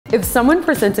If someone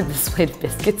presented this plate of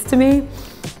biscuits to me,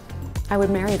 I would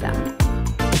marry them.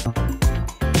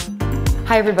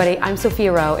 Hi everybody, I'm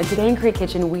Sophia Rowe, and today in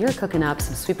CrateKitchen we are cooking up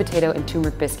some sweet potato and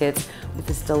turmeric biscuits with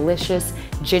this delicious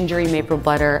gingery maple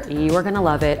butter. You are gonna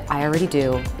love it, I already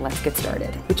do. Let's get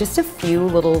started. With just a few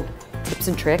little tips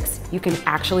and tricks, you can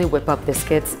actually whip up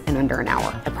biscuits in under an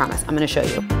hour. I promise, I'm gonna show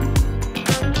you.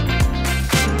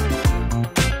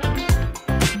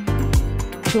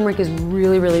 Turmeric is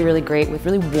really great with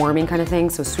really warming kind of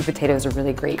things, so sweet potatoes are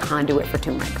really great conduit for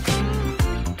turmeric.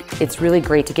 It's really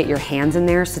great to get your hands in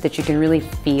there so that you can really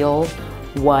feel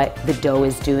what the dough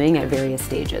is doing at various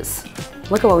stages.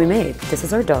 Look at what we made. This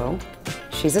is our dough.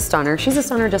 She's a stunner. She's a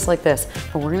stunner just like this,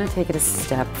 but we're gonna take it a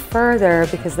step further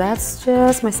because that's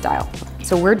just my style.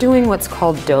 So we're doing what's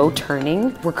called dough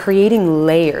turning. We're creating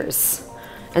layers.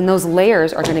 And those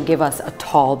layers are gonna give us a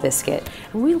tall biscuit.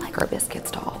 And we like our biscuits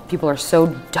tall. People are so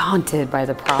daunted by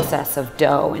the process of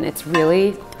dough, and it's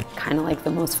really kind of like the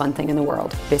most fun thing in the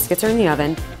world. Biscuits are in the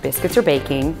oven, biscuits are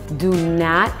baking. Do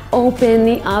not open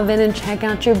the oven and check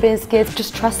out your biscuits.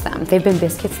 Just trust them. They've been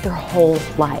biscuits their whole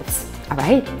lives, all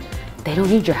right? They don't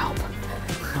need your help,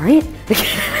 all right?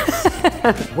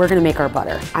 We're gonna make our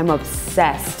butter. I'm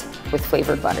obsessed with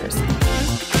flavored butters.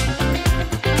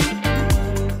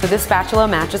 So this spatula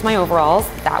matches my overalls.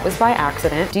 That was by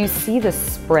accident. Do you see the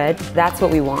spread? That's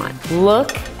what we want.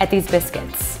 Look at these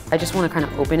biscuits. I just want to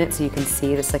kind of open it so you can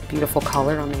see this like beautiful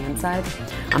color on the inside.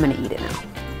 I'm gonna eat it now.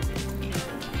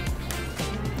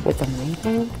 With the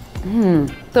maple.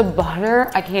 The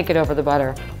butter, I can't get over the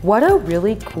butter. What a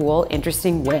really cool,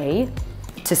 interesting way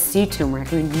to see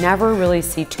turmeric. We never really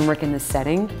see turmeric in this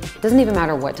setting. Doesn't even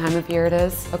matter what time of year it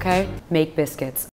is, okay? Make biscuits.